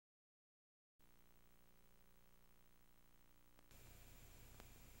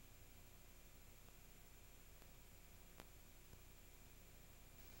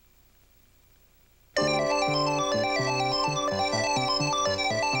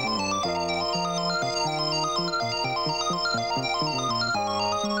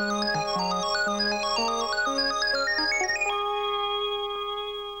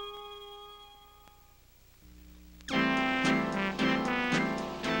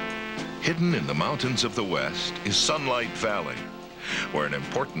Hidden in the mountains of the West is Sunlight Valley, where an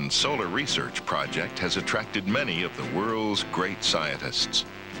important solar research project has attracted many of the world's great scientists.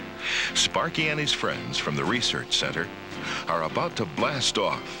 Sparky and his friends from the research center are about to blast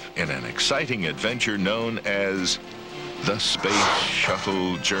off in an exciting adventure known as the Space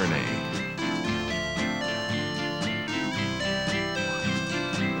Shuttle Journey.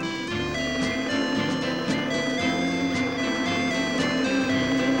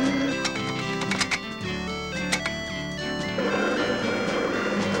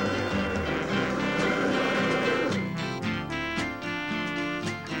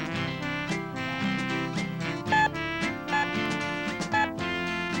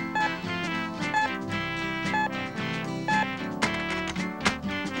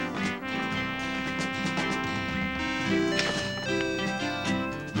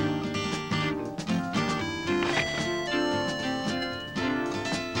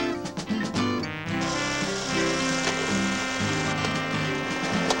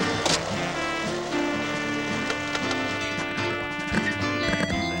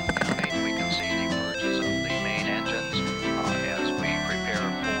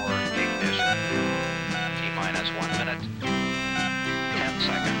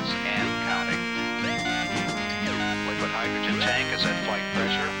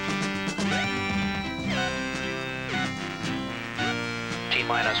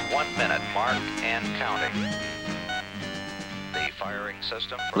 T-minus 1 minute, marked and counting. The firing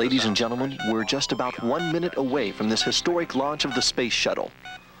system. Ladies and gentlemen, we're just about 1 minute away from this historic launch of the Space Shuttle.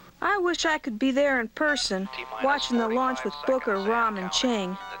 I wish I could be there in person, watching the launch with Booker, Rom, and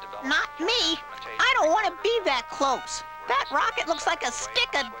Chang. Not me. I don't want to be that close. That rocket looks like a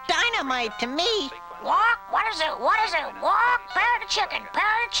stick of dynamite to me. Walk? What is it? What is it? Walk? Parrot chicken,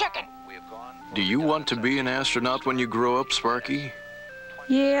 parrot chicken. Do you want to be an astronaut when you grow up, Sparky?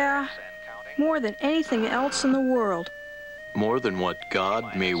 Yeah, more than anything else in the world. More than what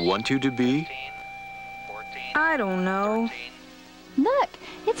God may want you to be? I don't know. Look,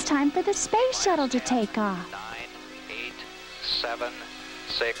 it's time for the space shuttle to take off. 9, 8, 7,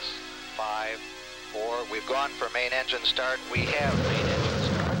 6, 5, 4. We've gone for main engine start. We have main engine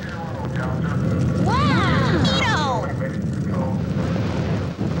start. Wow!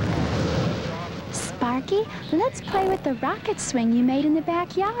 Sparky, let's play with the rocket swing you made in the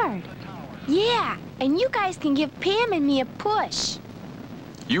backyard. Yeah, and you guys can give Pam and me a push.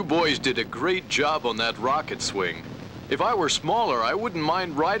 You boys did a great job on that rocket swing. If I were smaller, I wouldn't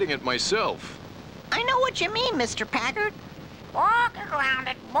mind riding it myself. I know what you mean, Mr. Packard. Walk, you're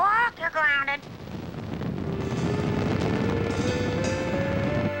grounded. Walk, you're grounded.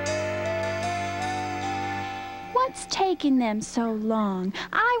 What's taking them so long?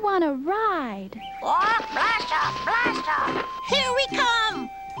 I want to ride. Walk, blast off, blast off. Here we come!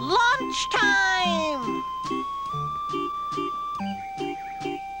 Launch time!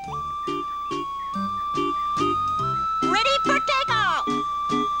 Ready for takeoff!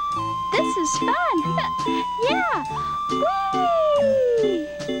 This is fun. Yeah. Whee!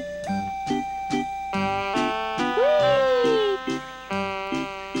 Whee!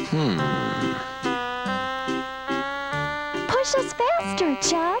 Push us faster,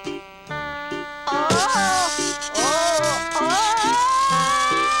 Chub.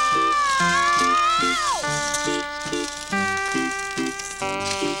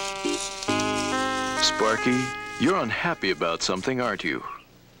 Sparky, you're unhappy about something, aren't you?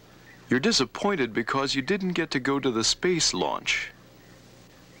 You're disappointed because you didn't get to go to the space launch.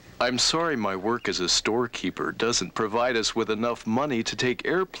 I'm sorry my work as a storekeeper doesn't provide us with enough money to take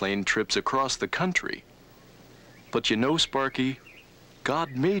airplane trips across the country. But you know, Sparky,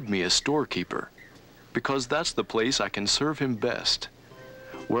 God made me a storekeeper because that's the place I can serve him best,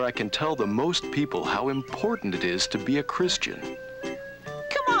 where I can tell the most people how important it is to be a Christian.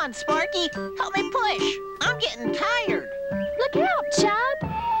 Come on, Sparky. Help me push. I'm getting tired. Look out, Chub.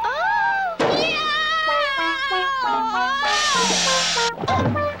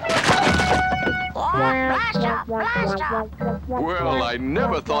 Blast off, blast off. Well, I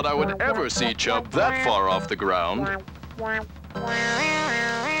never thought I would ever see Chub that far off the ground.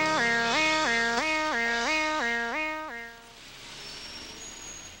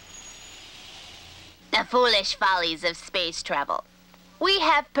 The foolish follies of space travel. We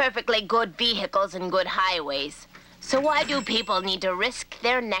have perfectly good vehicles and good highways. So why do people need to risk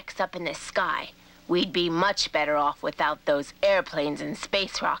their necks up in the sky? We'd be much better off without those airplanes and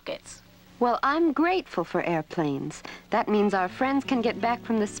space rockets. Well, I'm grateful for airplanes. That means our friends can get back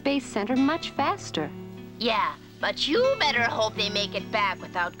from the Space Center much faster. Yeah, but you better hope they make it back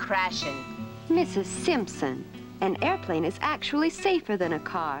without crashing. Mrs. Simpson, an airplane is actually safer than a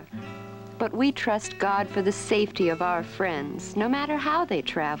car. But we trust God for the safety of our friends, no matter how they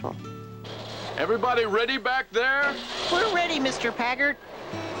travel. Everybody ready back there? We're ready, Mr. Paggart.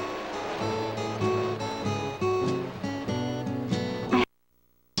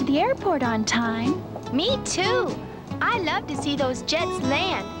 To the airport on time. Me too. I love to see those jets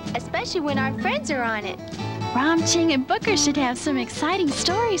land, especially when our friends are on it. Rom, Ching, and Booker should have some exciting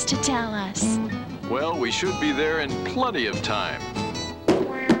stories to tell us. Well, we should be there in plenty of time.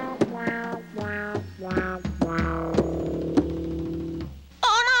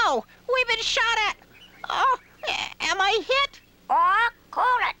 Oh no! We've been shot at! Oh, am I hit? Oh, cool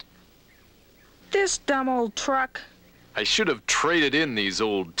it. This dumb old truck. I should have traded in these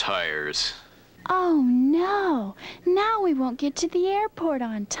old tires. Oh, no. Now we won't get to the airport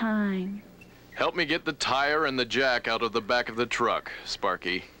on time. Help me get the tire and the jack out of the back of the truck,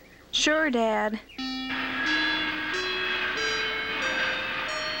 Sparky. Sure, Dad.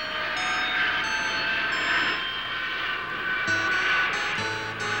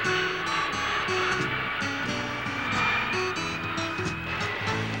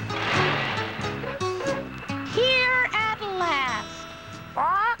 Here at last.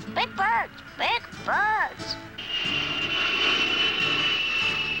 Oh, big birds, big birds.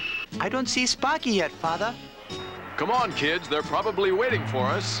 I don't see Sparky yet, Father. Come on, kids. They're probably waiting for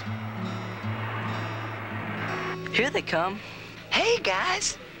us. Here they come. Hey,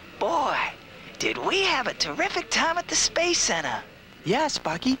 guys. Boy, did we have a terrific time at the Space Center. Yeah,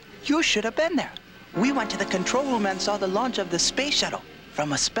 Sparky, you should have been there. We went to the control room and saw the launch of the space shuttle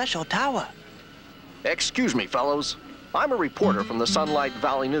from a special tower. Excuse me, fellows. I'm a reporter from the Sunlight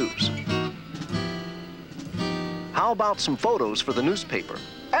Valley News. How about some photos for the newspaper?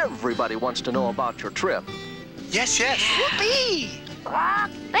 Everybody wants to know about your trip. Yes, yes. Whoopee! Oh,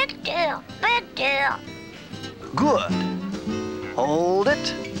 big deal, big deal. Good. Hold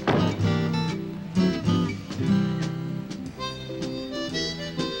it.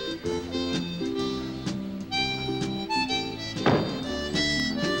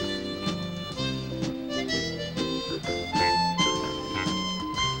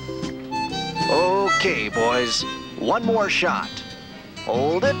 Okay, boys. One more shot.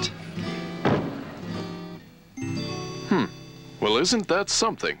 Hold it. Well, isn't that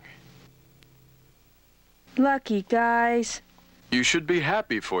something? Lucky guys. You should be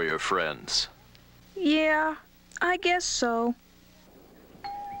happy for your friends. Yeah, I guess so.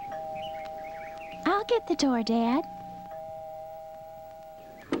 I'll get the door, Dad.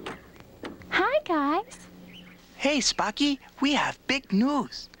 Hi, guys. Hey, Sparky, we have big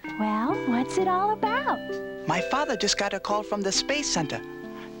news. Well, what's it all about? My father just got a call from the Space Center.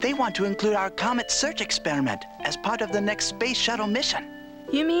 They want to include our comet search experiment as part of the next space shuttle mission.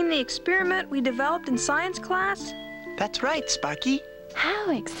 You mean the experiment we developed in science class? That's right, Sparky. How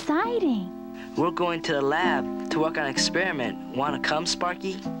exciting. We're going to the lab to work on an experiment. Want to come,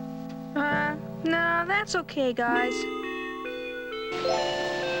 Sparky? No, that's okay, guys.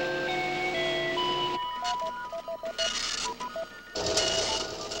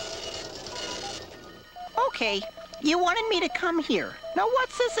 Okay, you wanted me to come here. Now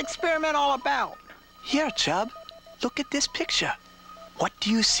what's this experiment all about? Here, Chub. Look at this picture. What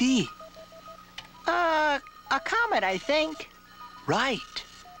do you see? A comet, I think. Right.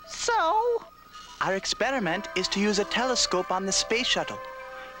 So? Our experiment is to use a telescope on the space shuttle.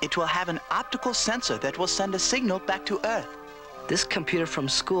 It will have an optical sensor that will send a signal back to Earth. This computer from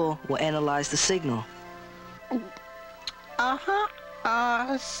school will analyze the signal.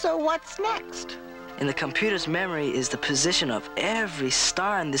 So what's next? In the computer's memory is the position of every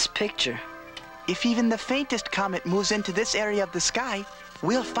star in this picture. If even the faintest comet moves into this area of the sky,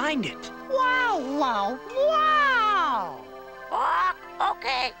 we'll find it. Wow, wow, wow! Walk,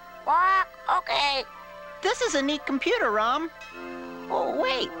 okay, walk, okay. This is a neat computer, Rom. Oh,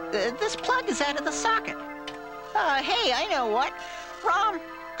 wait, this plug is out of the socket. Hey, I know what. Rom,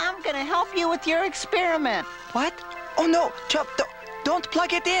 I'm gonna help you with your experiment. What? Oh no, Chub, don't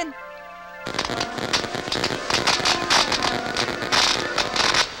plug it in.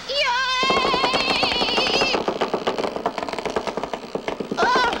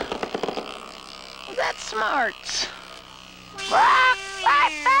 Smart.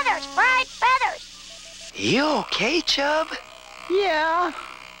 Bright feathers, bright feathers. You okay, Chub? Yeah.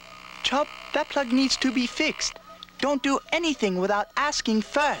 Chub, that plug needs to be fixed. Don't do anything without asking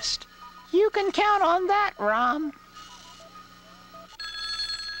first. You can count on that, Rom.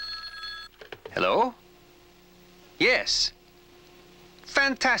 Hello? Yes.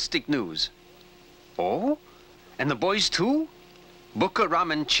 Fantastic news. Oh? And the boys too? Booker,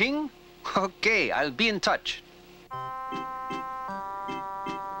 Ram, and Ching? Okay, I'll be in touch.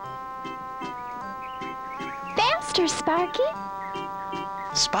 Mr. Sparky?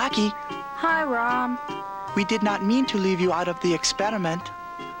 Sparky, Hi, Rom. we did not mean to leave you out of the experiment.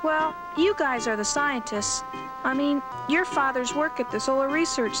 Well, you guys are the scientists. I mean, your fathers work at the Solar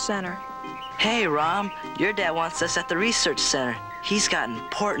Research Center. Hey, Rom, your dad wants us at the research center. He's got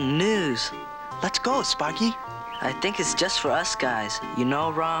important news. Let's go, Sparky. I think it's just for us guys. You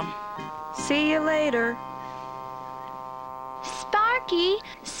know, Rom? See you later. Sparky,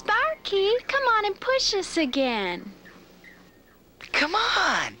 Sparky, come on and push us again. Come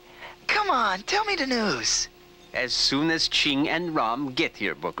on. Come on, tell me the news. As soon as Ching and Rom get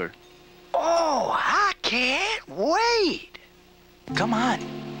here, Booker. Oh, I can't wait. Come on.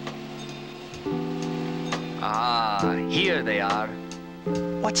 Ah, here they are.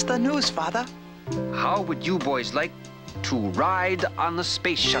 What's the news, Father? How would you boys like to ride on the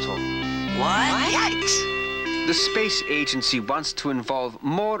space shuttle? What? Yikes! The space agency wants to involve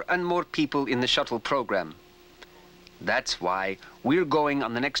more and more people in the shuttle program. That's why we're going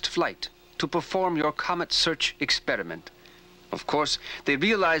on the next flight to perform your comet search experiment. Of course, they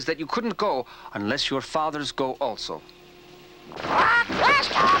realize that you couldn't go unless your fathers go also.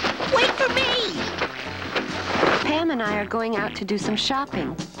 Wait for me! Pam and I are going out to do some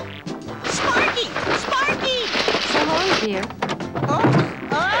shopping. Sparky! Sparky! So long, dear.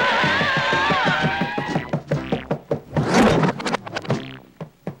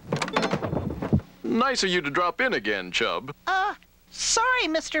 Nice of you to drop in again, Chub. Sorry,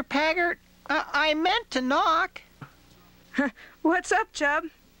 Mr. Paggart. I meant to knock. What's up, Chub?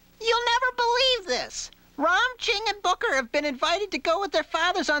 You'll never believe this. Rom, Ching, and Booker have been invited to go with their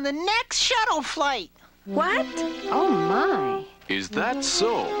fathers on the next shuttle flight. What? Oh, my. Is that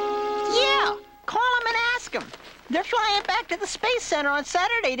so? Yeah. Call them and ask them. They're flying back to the Space Center on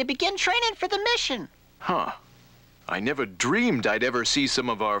Saturday to begin training for the mission. Huh. I never dreamed I'd ever see some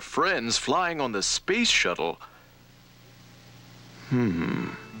of our friends flying on the space shuttle.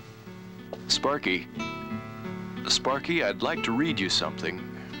 Sparky. Sparky, I'd like to read you something.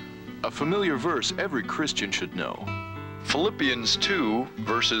 A familiar verse every Christian should know. Philippians 2,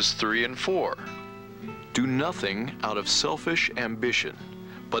 verses 3 and 4. Do nothing out of selfish ambition,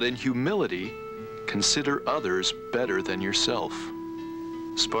 but in humility consider others better than yourself.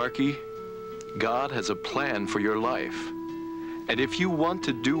 Sparky, God has a plan for your life. And if you want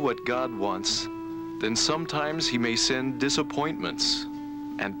to do what God wants, then sometimes He may send disappointments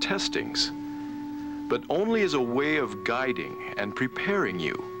and testings, but only as a way of guiding and preparing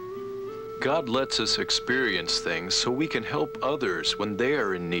you. God lets us experience things so we can help others when they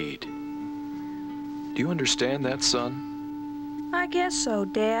are in need. Do you understand that, son? I guess so,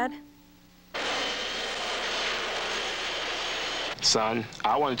 Dad. Son,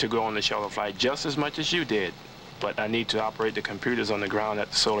 I wanted to go on the shuttle flight just as much as you did, but I need to operate the computers on the ground at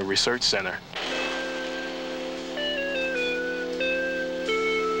the Solar Research Center.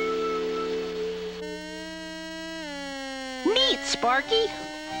 Neat, Sparky.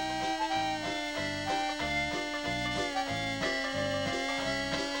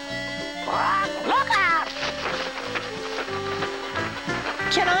 Look out!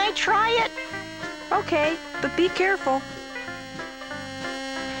 Can I try it? Okay, but be careful.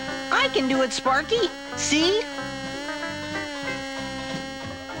 I can do it, Sparky. See?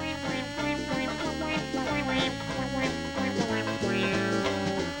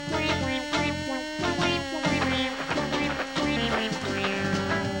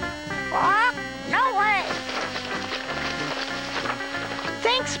 No way!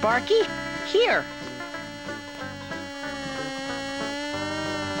 Thanks, Sparky. Here.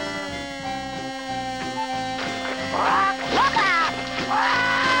 Look out!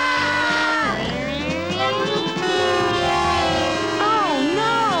 Oh,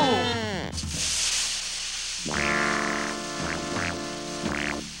 no!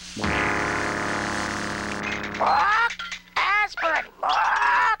 Aspirin!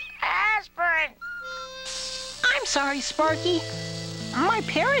 Aspirin! I'm sorry, Sparky. My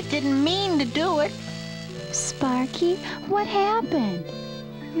parrot didn't mean to do it. Sparky, what happened?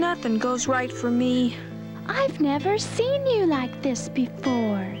 Nothing goes right for me. I've never seen you like this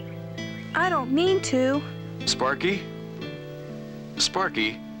before. I don't mean to. Sparky?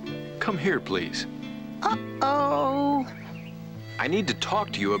 Sparky, come here, please. Uh-oh. I need to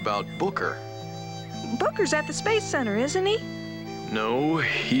talk to you about Booker. Booker's at the Space Center, isn't he? No,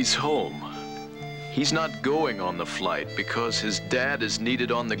 he's home. He's not going on the flight because his dad is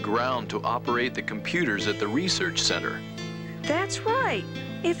needed on the ground to operate the computers at the research center. That's right.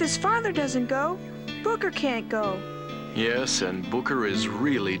 If his father doesn't go, Booker can't go. Yes, and Booker is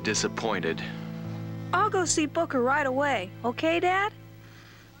really disappointed. I'll go see Booker right away. Okay, Dad?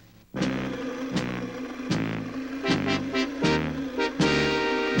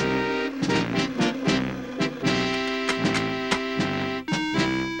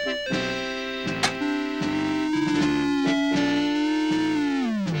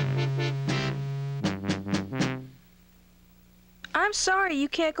 I'm sorry you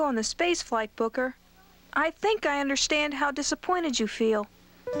can't go on the space flight, Booker. I think I understand how disappointed you feel.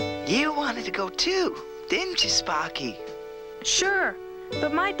 You wanted to go too, didn't you, Sparky? Sure,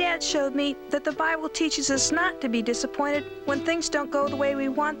 but my dad showed me that the Bible teaches us not to be disappointed when things don't go the way we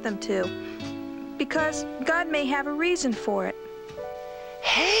want them to, because God may have a reason for it.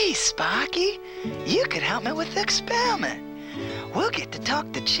 Hey, Sparky, you could help me with the experiment. We'll get to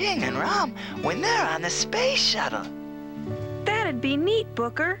talk to Ching and Rom when they're on the space shuttle. That'd be neat,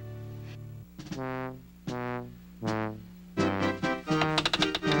 Booker.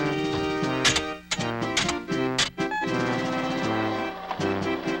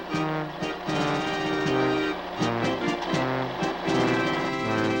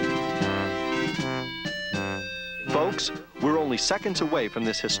 Folks, we're only seconds away from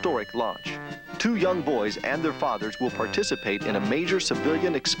this historic launch. 2 young boys and their fathers will participate in a major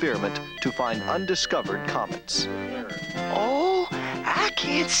civilian experiment to find undiscovered comets. Oh, I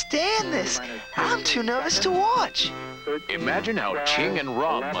can't stand this. I'm too nervous to watch. Imagine how Ching and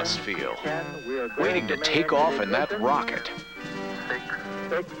Rom must feel, waiting to take off in that rocket.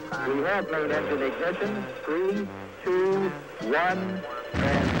 6. We have main engine ignition. 3, 2, 1,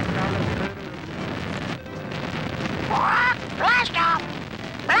 and Blast off!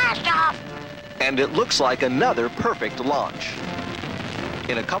 Blast off! And it looks like another perfect launch.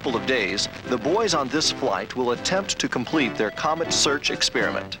 In a couple of days, the boys on this flight will attempt to complete their comet search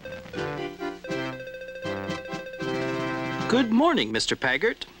experiment. Good morning, Mr.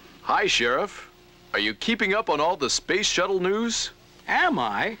 Paggart. Hi, Sheriff. Are you keeping up on all the space shuttle news? Am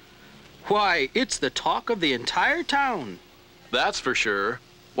I? Why, it's the talk of the entire town. That's for sure.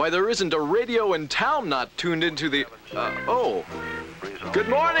 Why, there isn't a radio in town not tuned into the... oh. Good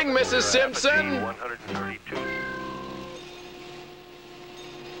morning, Mrs. Simpson.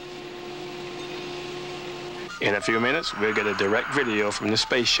 In a few minutes, we'll get a direct video from the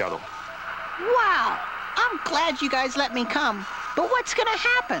space shuttle. Wow! I'm glad you guys let me come. But what's gonna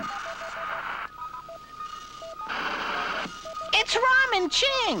happen? It's Rom and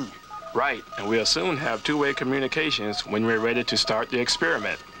Ching! Right, and we'll soon have two-way communications when we're ready to start the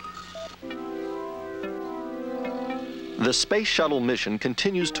experiment. The space shuttle mission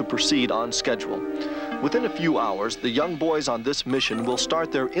continues to proceed on schedule. Within a few hours, the young boys on this mission will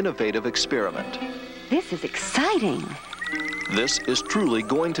start their innovative experiment. This is exciting. This is truly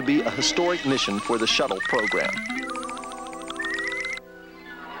going to be a historic mission for the shuttle program.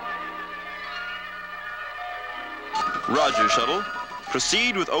 Roger, Shuttle.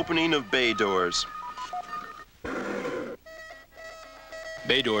 Proceed with opening of bay doors.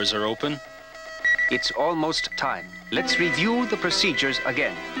 Bay doors are open. It's almost time. Let's review the procedures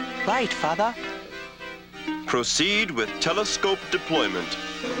again. Right, Father. Proceed with telescope deployment.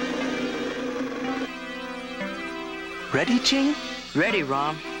 Ready, Ching? Ready,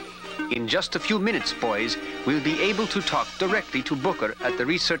 Rom. In just a few minutes, boys, we'll be able to talk directly to Booker at the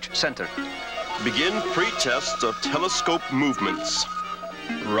research center. Begin pre-tests of telescope movements.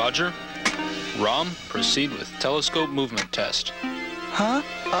 Roger. Rom, proceed with telescope movement test. Huh?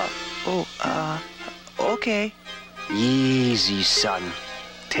 Okay. Easy, son.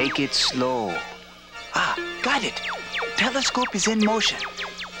 Take it slow. Ah, got it. Telescope is in motion.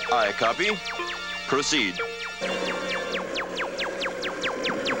 Aye, copy. Proceed.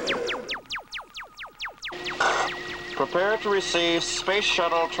 Prepare to receive space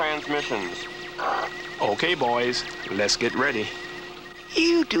shuttle transmissions. Okay, boys, let's get ready.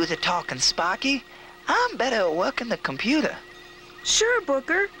 You do the talking, Sparky. I'm better at working the computer. Sure,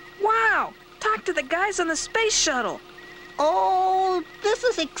 Booker. Wow! Talk to the guys on the space shuttle. Oh, this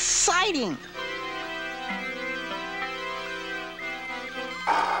is exciting.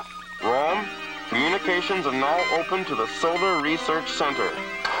 Rom, communications are now open to the Solar Research Center.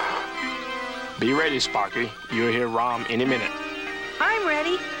 Be ready, Sparky. You'll hear Rom any minute. I'm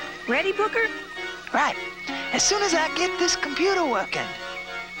ready. Ready, Booker? Right. As soon as I get this computer working.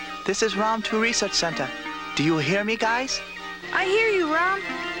 This is Rom 2 Research Center. Do you hear me, guys? I hear you, Rom.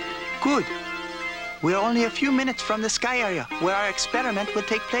 Good. We're only a few minutes from the sky area where our experiment will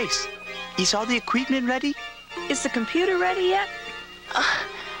take place. Is all the equipment ready? Is the computer ready yet?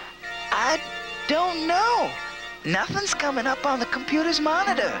 I don't know. Nothing's coming up on the computer's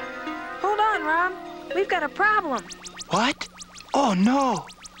monitor. Hold on, Rom. We've got a problem. What? Oh, no.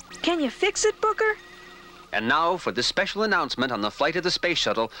 Can you fix it, Booker? And now for the special announcement on the flight of the space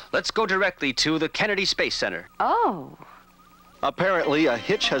shuttle, let's go directly to the Kennedy Space Center. Oh. Apparently, a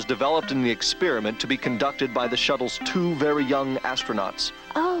hitch has developed in the experiment to be conducted by the shuttle's 2 very young astronauts.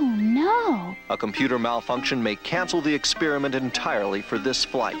 Oh, no. A computer malfunction may cancel the experiment entirely for this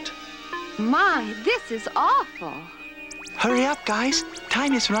flight. My, this is awful. Hurry up, guys.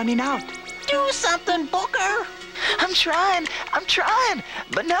 Time is running out. Do something, Booker. I'm trying,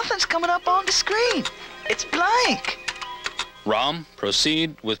 but nothing's coming up on the screen. It's blank. Rom,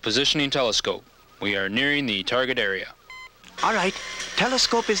 proceed with positioning telescope. We are nearing the target area. All right.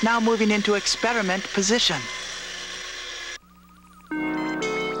 Telescope is now moving into experiment position.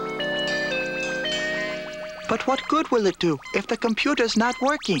 But what good will it do if the computer's not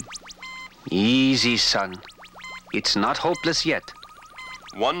working? Easy, son. It's not hopeless yet.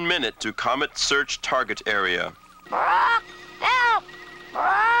 1 minute to comet search target area. Brock, help!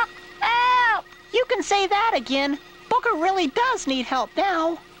 Brock, help! You can say that again. Booker really does need help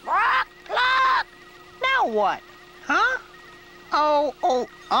now. Brock, look! Now what? Huh? Oh,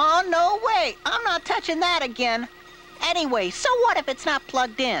 no way. I'm not touching that again. Anyway, so what if it's not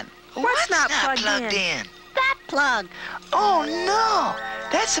plugged in? What's not plugged in? That plug. Oh, no.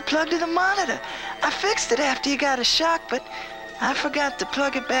 That's the plug to the monitor. I fixed it after you got a shock, but I forgot to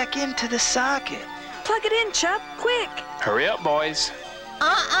plug it back into the socket. Plug it in, Chuck, quick. Hurry up, boys.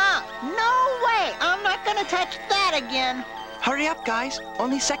 No way. I'm not gonna touch that again. Hurry up, guys.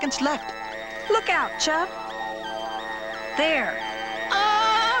 Only seconds left. Look out, Chuck. There.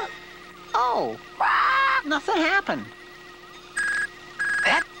 Oh. Nothing happened.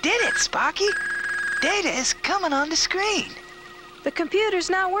 That did it, Sparky. Data is coming on the screen. The computer's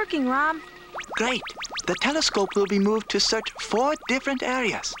now working, Rom. Great. The telescope will be moved to search 4 different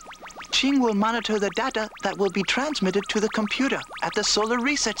areas. Ching will monitor the data that will be transmitted to the computer at the Solar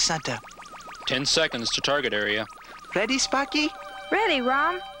Research Center. 10 seconds to target area. Ready, Sparky? Ready,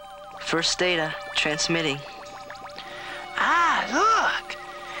 Rom. First data, transmitting. Look!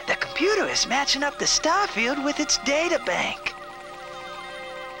 The computer is matching up the star field with its data bank.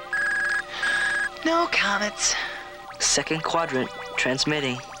 No comets. Second quadrant,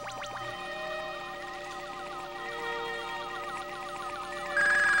 transmitting.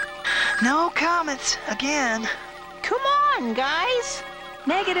 No comets again. Come on, guys.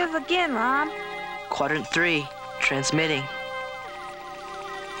 Negative again, Rom. Quadrant 3, transmitting.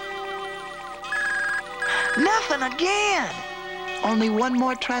 Nothing again. Only one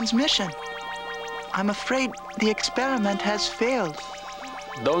more transmission. I'm afraid the experiment has failed.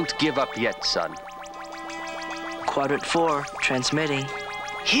 Don't give up yet, son. Quadrant 4, transmitting.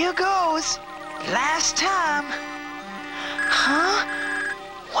 Here goes. Last time. Huh?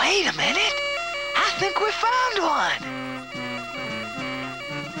 Wait a minute. I think we found one.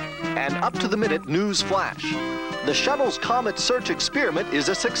 And up to the minute news flash. The shuttle's comet search experiment is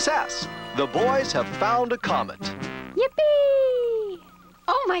a success. The boys have found a comet. Yippee!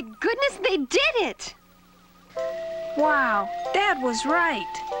 Oh my goodness, they did it! Wow, Dad was right.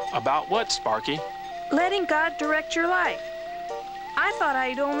 About what, Sparky? Letting God direct your life. I thought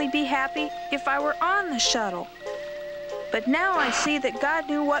I'd only be happy if I were on the shuttle. But now I see that God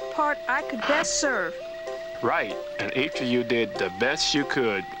knew what part I could best serve. Right, and each of you did the best you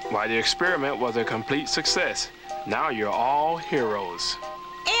could, while the experiment was a complete success. Now you're all heroes.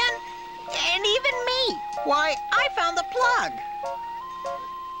 And even me. Why, I found the plug.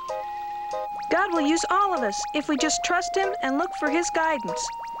 God will use all of us if we just trust Him and look for His guidance.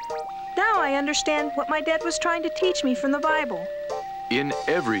 Now I understand what my dad was trying to teach me from the Bible. In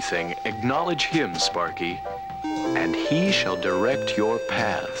everything, acknowledge Him, Sparky, and He shall direct your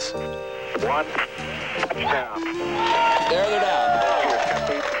paths. 1, down. There they're down.